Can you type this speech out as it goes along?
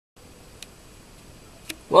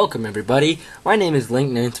Welcome everybody, my name is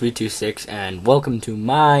Link9326 and welcome to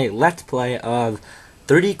my Let's Play of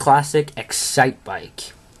 3D Classic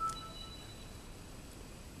Excitebike.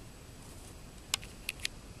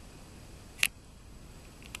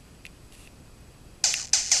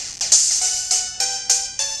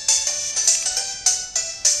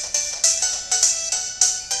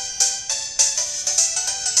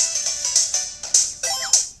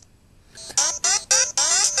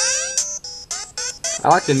 I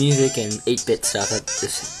like the music and 8-bit stuff that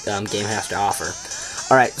this game has to offer.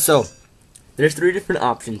 Alright, so there's three different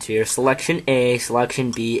options here: Selection A, Selection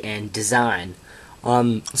B, and Design.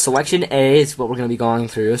 Selection A is what we're going to be going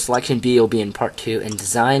through, Selection B will be in Part 2, and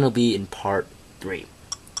Design will be in Part 3.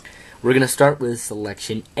 We're going to start with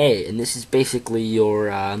Selection A, and this is basically your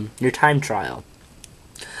time trial.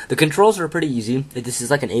 The controls are pretty easy. This is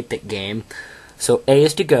like an 8-bit game. So A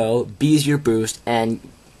is to go, B is your boost, and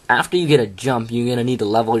after you get a jump, you're going to need to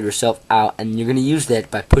level yourself out, and you're going to use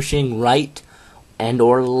that by pushing right and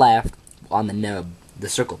or left on the nub, the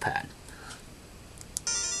circle pad.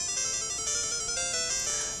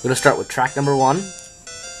 We're going to start with track number 1.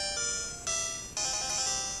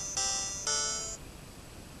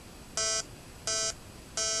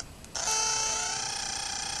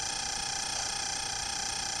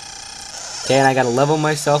 Okay, and I got to level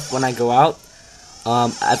myself when I go out.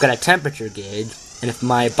 I've got a temperature gauge. And if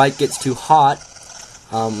my bike gets too hot,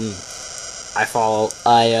 I'll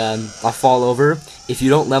fall over. If you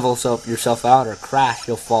don't level yourself out or crash,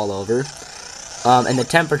 you'll fall over. And the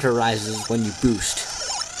temperature rises when you boost.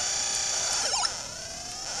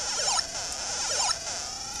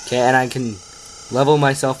 Okay, and I can level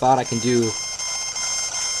myself out. I can do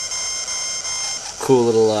cool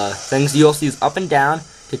little things. You also use up and down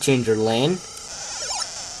to change your lane.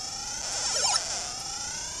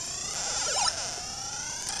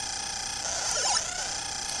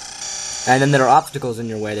 And then there are obstacles in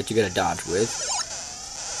your way that you gotta dodge with.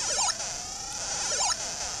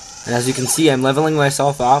 And as you can see, I'm leveling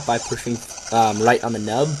myself out by pushing right on the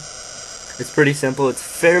nub. It's pretty simple. It's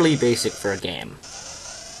fairly basic for a game.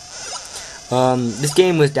 This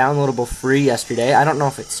game was downloadable free yesterday. I don't know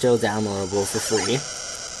if it's still downloadable for free.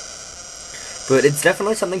 But it's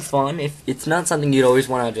definitely something fun. It's not something you'd always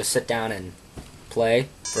want to just sit down and play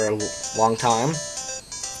for a long time.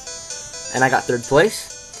 And I got 3rd place.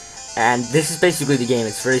 And this is basically the game.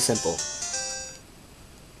 It's very simple.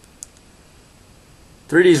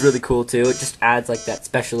 3D is really cool too. It just adds like that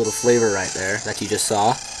special little flavor right there that you just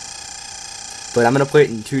saw. But I'm going to put it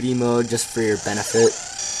in 2D mode just for your benefit.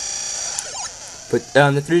 But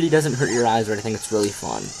the 3D doesn't hurt your eyes or anything. It's really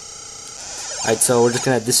fun. Alright, so we're just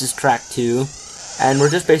going to... This is track 2. And we're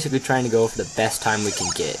just basically trying to go for the best time we can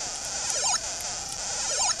get.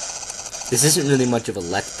 This isn't really much of a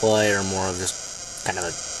Let's Play or more of just kind of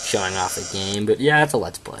a showing off the game, but yeah, it's a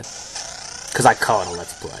Let's Play. Because I call it a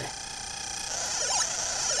Let's Play.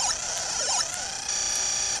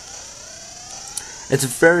 It's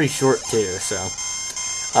very short too, so.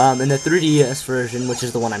 In the 3DS version, which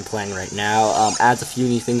is the one I'm playing right now, adds a few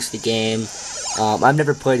new things to the game. I've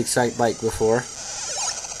never played Excitebike before.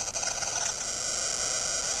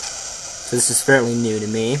 So this is fairly new to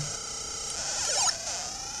me.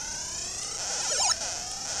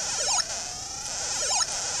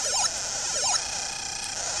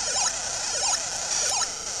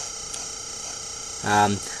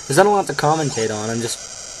 There's not a lot to commentate on. I'm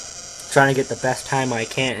just trying to get the best time I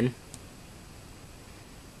can.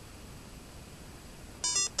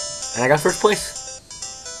 And I got 1st place.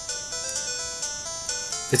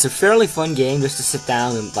 It's a fairly fun game just to sit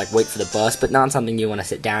down and like wait for the bus, but not something you want to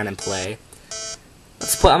sit down and play.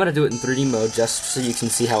 I'm gonna do it in 3D mode just so you can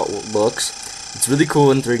see how it looks. It's really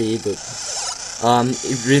cool in 3D, but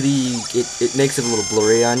it makes it a little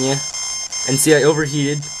blurry on you. And see, I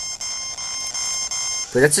overheated.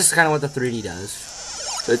 But that's just kind of what the 3D does.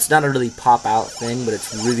 So it's not a really pop-out thing, but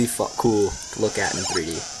it's really cool to look at in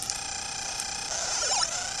 3D.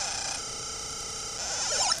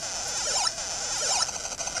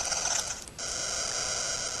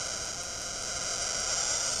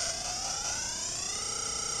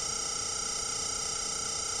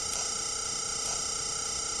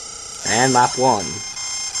 And lap 1.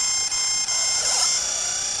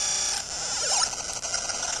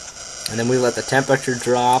 And then we let the temperature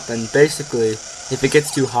drop, and basically, if it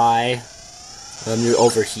gets too high, you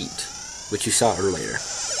overheat, which you saw earlier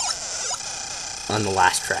on the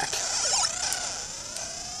last track.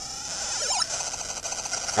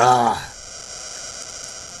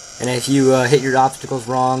 And if you hit your obstacles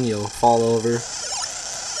wrong, you'll fall over.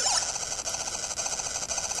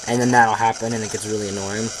 and then that'll happen, and it gets really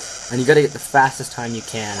annoying. And you gotta get the fastest time you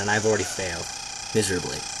can, and I've already failed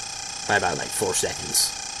miserably by about like 4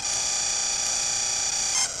 seconds.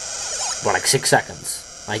 Well, like 6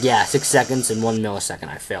 seconds. Like, yeah, 6 seconds and 1 millisecond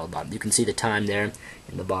I failed, but you can see the time there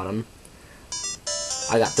in the bottom.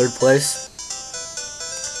 I got 3rd place.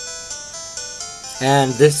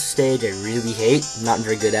 And this stage I really hate. I'm not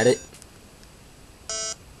very good at it.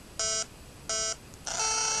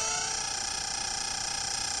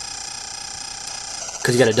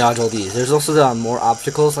 Because you gotta dodge all these. There's also more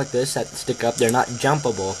obstacles like this that stick up. They're not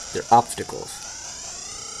jumpable, they're obstacles.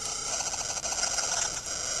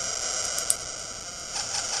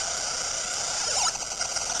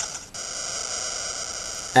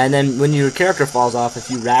 And then when your character falls off, if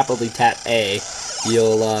you rapidly tap A,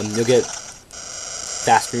 you'll get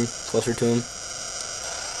faster, closer to him.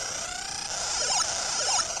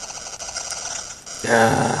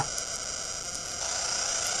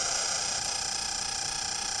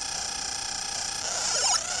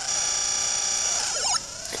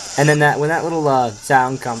 And then when that little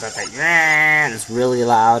sound comes up, like, it's really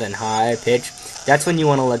loud and high pitch, that's when you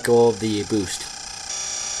want to let go of the boost.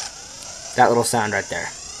 That little sound right there.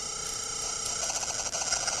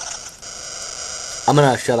 I'm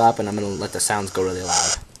gonna shut up and I'm gonna let the sounds go really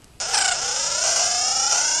loud.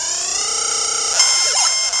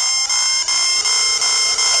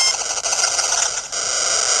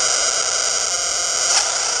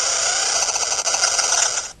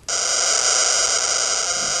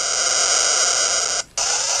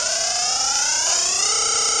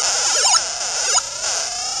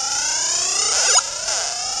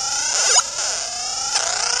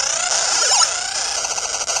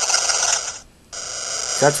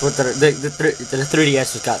 That's what the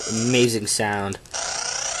 3DS has got amazing sound.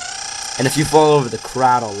 And if you fall over, the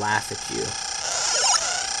crowd will laugh at you.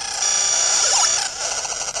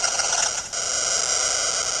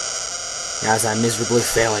 As I'm miserably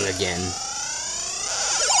failing again.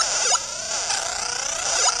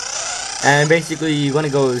 And basically, you want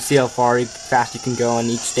to go see how fast you can go on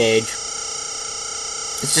each stage.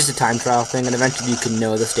 It's just a time trial thing, and eventually you can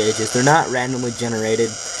know the stages. They're not randomly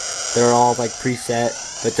generated. They're all like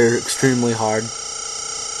preset, but they're extremely hard.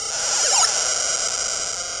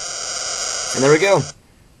 And there we go.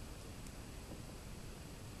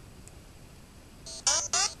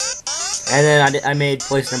 And then I made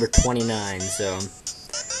place number 29, so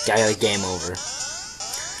got a game over.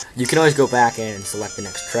 You can always go back in and select the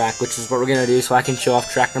next track, which is what we're gonna do, so I can show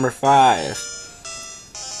off track number 5.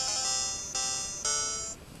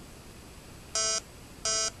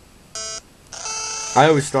 I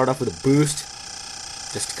always start off with a boost,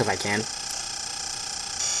 just because I can.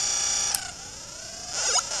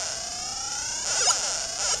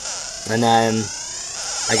 And then,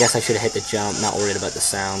 I guess I should have hit the jump, not worried about the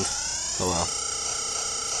sound. Oh well.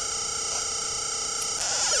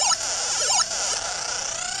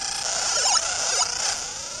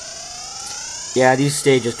 Yeah, these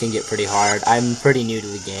stages can get pretty hard. I'm pretty new to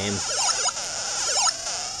the game.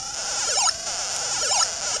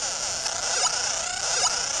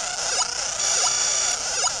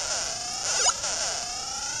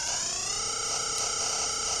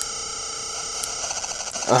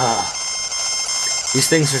 Ugh. These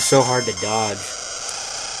things are so hard to dodge.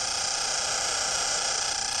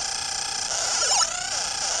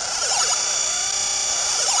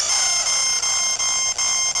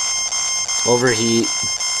 Overheat.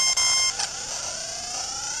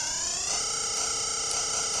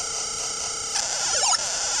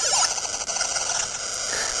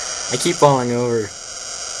 I keep falling over.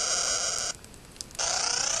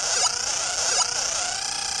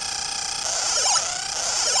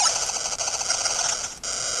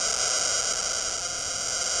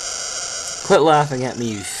 Quit laughing at me,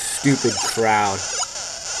 you stupid crowd.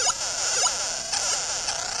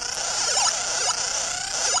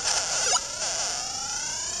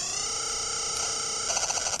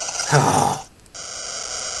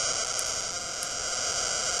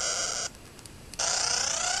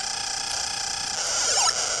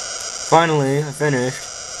 Finally, I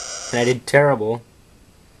finished, and I did terrible.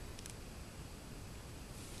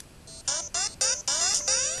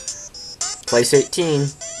 Place 18.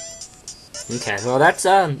 Okay, well that's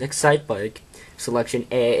Excitebike Selection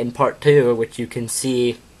A in Part 2, which you can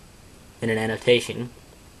see in an annotation.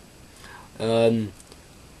 You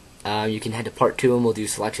can head to Part 2 and we'll do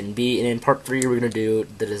Selection B, and in Part 3 we're going to do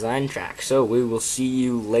the design track. So we will see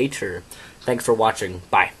you later. Thanks for watching.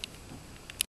 Bye.